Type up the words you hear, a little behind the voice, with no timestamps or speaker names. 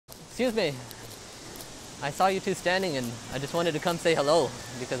Excuse me. I saw you two standing and I just wanted to come say hello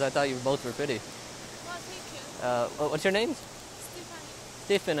because I thought you both were pretty. Well, thank you. What's your name?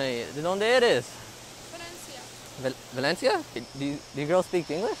 Stephanie. Stephanie. ¿De dónde eres? Valencia. Valencia? Do you girls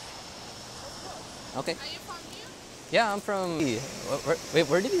speak English? Okay. Are you from here? Yeah, I'm from... Wait,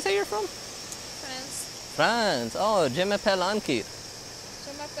 where did you say you're from? France. France. Oh, je m'appelle Ankit.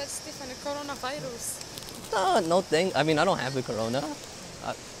 Je m'appelle Stephanie. Coronavirus. No thing. I mean, I don't have the corona. I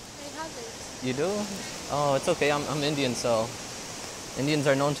have it. You do? Oh, it's okay. I'm Indian, so Indians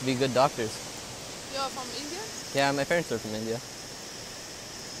are known to be good doctors. You're from India? Yeah, my parents are from India.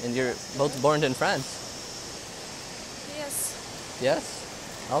 And you're both born in France? Yes. Yes?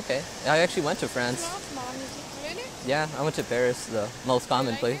 Okay. I actually went to France. Really? Yeah, I went to Paris, the most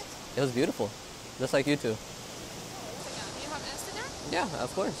common like place. It was beautiful. Just like you two. You have Instagram? Yeah,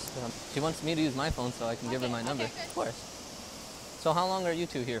 of course. She wants me to use my phone so I can give her my number. Okay, good. Of course. So how long are you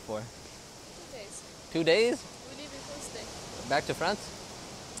two here for? 2 days. 2 days? We leave on Thursday. Back to France?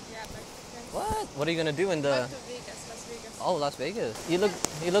 Yeah, back to France. What? What are you gonna do in the... Back to Vegas, Las Vegas. Oh, Las Vegas.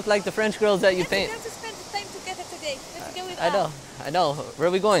 You look like the French girls that you paint. We have to spend the time together today. Let's go with I know. Where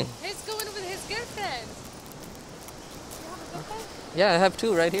are we going? He's going with his girlfriend. You have a girlfriend? Yeah, I have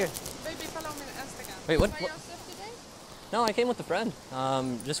two right here. Baby, follow me on Instagram. Wait, what- By what- yourself today? No, I came with a friend.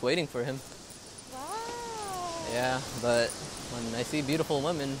 Just waiting for him. Wow. Yeah, but when I see beautiful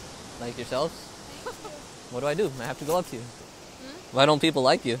women like yourselves, what do? I have to go up to you. Why don't people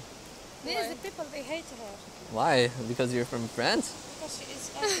like you? These the people, they hate her. Why? Because you're from France? Because she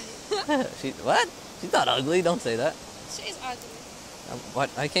is ugly. What? She's not ugly. Don't say that. She is ugly. What?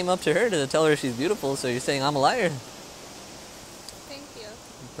 I came up to her to tell her she's beautiful, so you're saying I'm a liar? Thank you.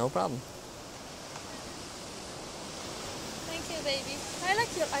 No problem. Thank you, baby. I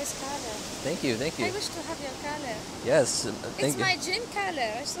like your eyes color. Thank you. I wish to have your color. Yes, thank It's you. my gym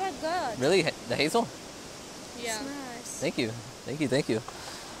color. I swear to God. Really? The hazel? Yeah. Thank you. It's nice.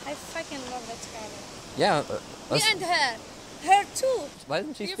 I fucking love that color. Yeah. Me and her. Her too. Why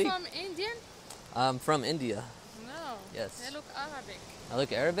doesn't she You speak? from Indian? I'm from India. No. Yes. They look Arabic. I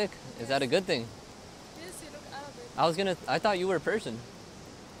look Arabic? Is that a good thing? Yes, you look Arabic. I thought you were Persian.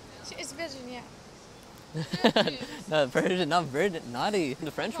 She is virgin, yeah. No, Persian, not virgin. Naughty.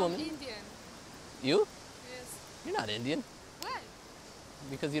 The French From woman. Indian. You? Yes. You're not Indian. Why?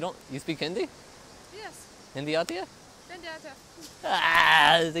 Because you speak Hindi? Yes. Hindi aati hai? Then the other.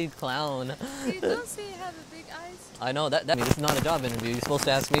 Ah, this clown. You don't see you have the big eyes? I know that. I mean, this is not a job interview. You're supposed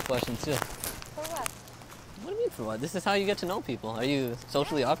to ask me questions too. For what? What do you mean for what? This is how you get to know people. Are you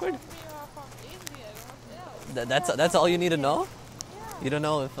socially awkward? You are from India. What else? That's all you need to know? Yeah. You don't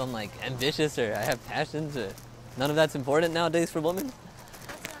know if I'm like ambitious or I have passions or none of that's important nowadays for women?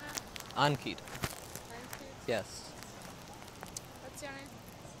 What's your name? Ankit. Ankit. Yes. What's your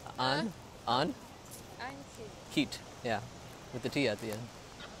name? An. Ankit. Keet. Yeah. With the T at the end.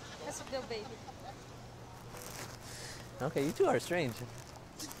 Let's go, baby. Okay, you two are strange.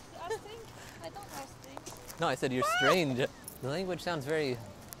 I think. I don't ask things. No, I said you're strange. The language sounds very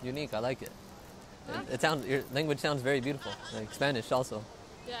unique. I like it. Your language sounds very beautiful. Like Spanish also.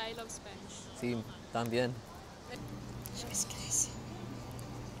 Yeah, I love Spanish. Sí, también. She's crazy.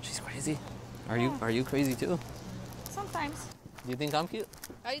 She's crazy. Are you crazy too? Sometimes. Do you think I'm cute?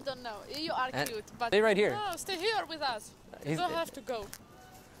 I don't know. You are cute, but Stay right here. No, stay here with us. You He's- don't have to go.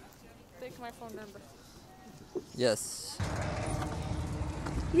 Take my phone number. Yes.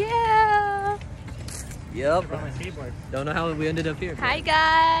 Yeah. Yep. On my skateboard. Don't know how we ended up here. Hi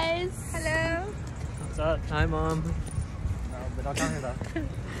guys. Hello. What's up? Hi, Mom. No, but don't tell her that.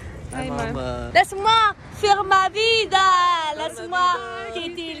 Hi, Mom. Laisse-moi faire ma vida, laisse-moi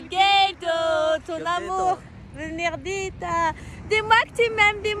quitter le ghetto, ton amour, venir dita. Dis-moi que tu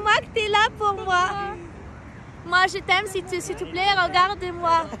m'aimes, dis-moi que tu es là pour moi. Moi, je t'aime, s'il te plaît,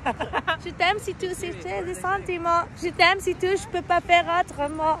 regarde-moi. Je t'aime si tu sais des sentiments. Je t'aime si tu, je peux pas faire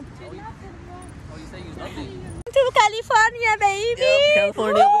autrement. Oh, you say you love me. To California, baby. Yep,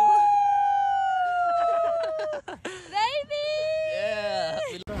 California. Baby. Yeah.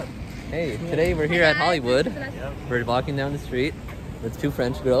 Hey, today we're here at Hollywood. We're walking down the street with two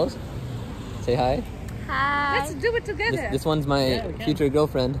French girls. Say hi. Hi. Let's do it together. This one's my future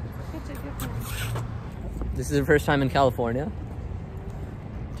girlfriend. This is her first time in California.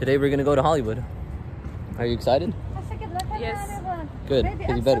 Today we're gonna go to Hollywood. Are you excited? Yes. Good, Baby, because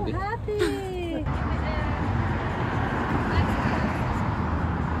you I'm better so be. happy.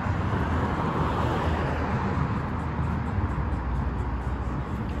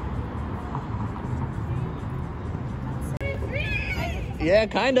 Yeah,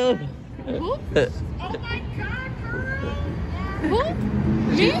 kind of. Who? Oh my God, girl. Who?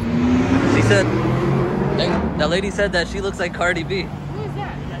 Me? said that lady said that she looks like Cardi B. Who is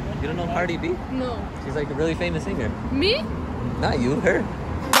that? You don't know Cardi B? No. She's like a really famous singer. Me? Not you, her.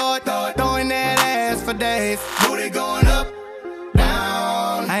 Throwing that ass for days. Booty going up,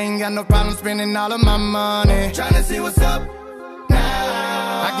 down. I ain't got no problem spending all of my money. Trying to see what's up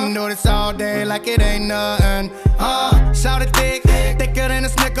now. I can do this all day like it ain't nothing. Shout it thick, thicker than a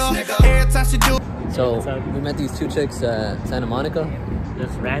snicker. Every time she do. So we met these two chicks at Santa Monica.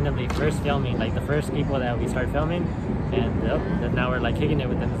 Just randomly first filming, like the first people that we started filming, and then now we're like kicking it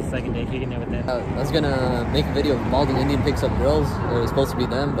with them. It's the second day kicking it with them. I was gonna make a video of balding Indian picks up girls. It was supposed to be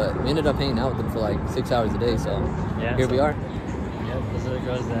them, but we ended up hanging out with them for like 6 hours a day. So Yeah, here we are. Yep, those are the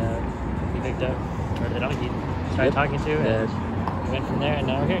girls that we picked up, or the donkey started talking to, and we went from there, and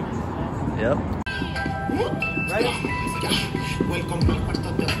now we're here. Yep.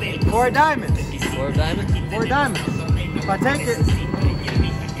 Four diamonds. 4 diamonds. 4 diamonds. If I take it,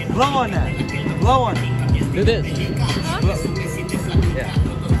 blow on that. Blow on it. Do this. Yeah.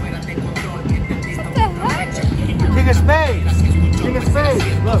 King of spades. King of spades.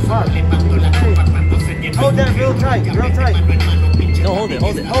 Look, Mark. King of spades. Hold that real tight. Real tight. No, hold it.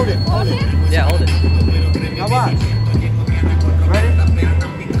 Hold it. Hold it. Hold it. Yeah, hold it. Now watch. Ready?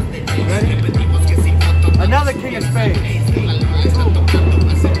 Ready? Another king of spades.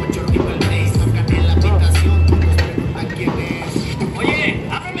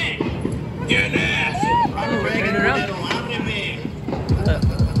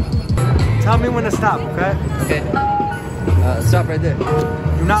 Tell me when to stop, okay? Okay. Stop right there.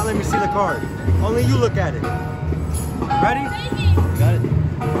 Do not let me see the card. Only you look at it. Ready? Got it.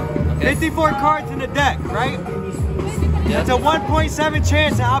 Okay. 54 cards in the deck, right? Yep. It's a 1.7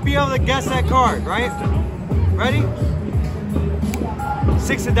 chance that I'll be able to guess that card, right? Ready?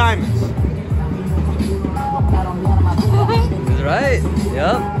 6 of diamonds. Is right.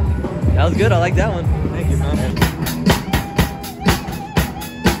 Yep. That was good. I like that one. Thank you, man.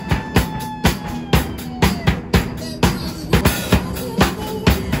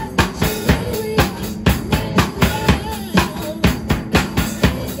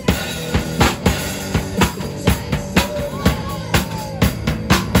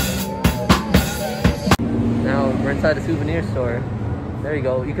 Now we're inside a souvenir store. There you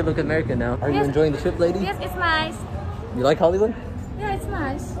go. You can look American now. Are you Yes. enjoying the trip, lady? Yes, it's nice. You like Hollywood? Yeah, it's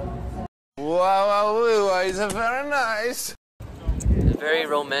nice. Wow, it's very nice. It's a very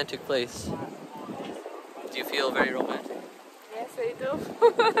romantic place. Do you feel very romantic? Yes, I do.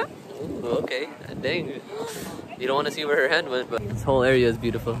 Ooh, okay. Dang. You don't want to see where her hand went, but this whole area is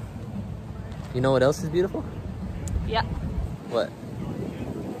beautiful. You know what else is beautiful? Yeah. What?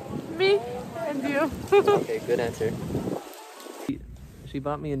 Me and you. Okay, good answer. She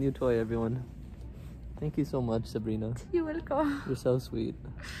bought me a new toy, everyone. Thank you so much, Sabrina. You're welcome. You're so sweet.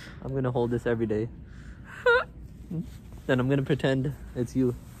 I'm gonna hold this every day. Then I'm gonna pretend it's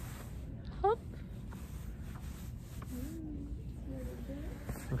you.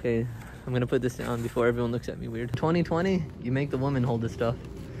 Okay, I'm gonna put this down before everyone looks at me weird. 2020, you make the woman hold the stuff.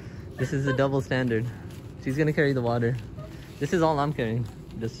 This is a double standard. She's gonna carry the water. This is all I'm carrying.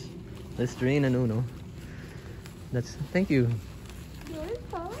 Just Listerine and Uno. That's, thank you. You're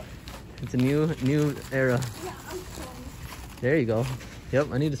welcome. It's a new era. Yeah, I'm strong. There you go.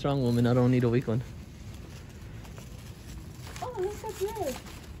 Yep, I need a strong woman. I don't need a weak one. Oh, look at this.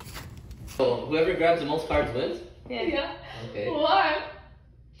 So whoever grabs the most cards wins? Yeah. Okay. 1,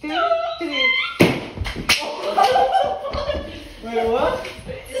 2, 3. Wait, what?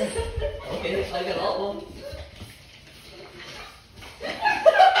 Okay, I got all of them.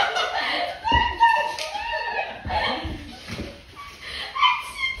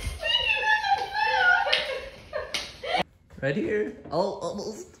 Right here. Oh,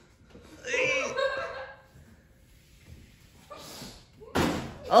 almost.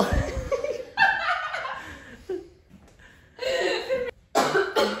 Oh.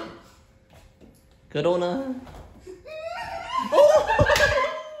 Corona. Oh.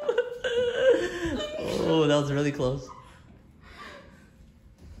 Oh, that was really close.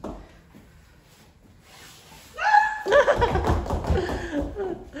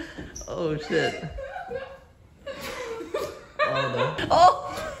 Oh shit. Oh no. Oh!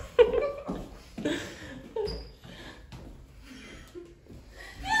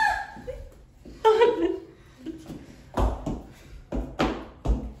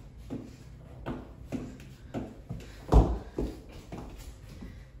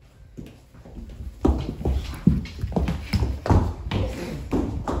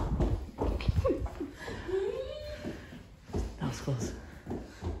 That was close.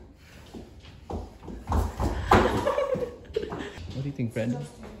 What do you think, Brandon?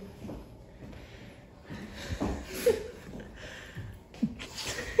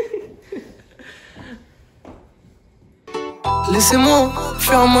 Laissez-moi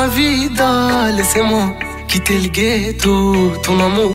faire ma vida, laissez-moi quitter le ghetto. Ton amour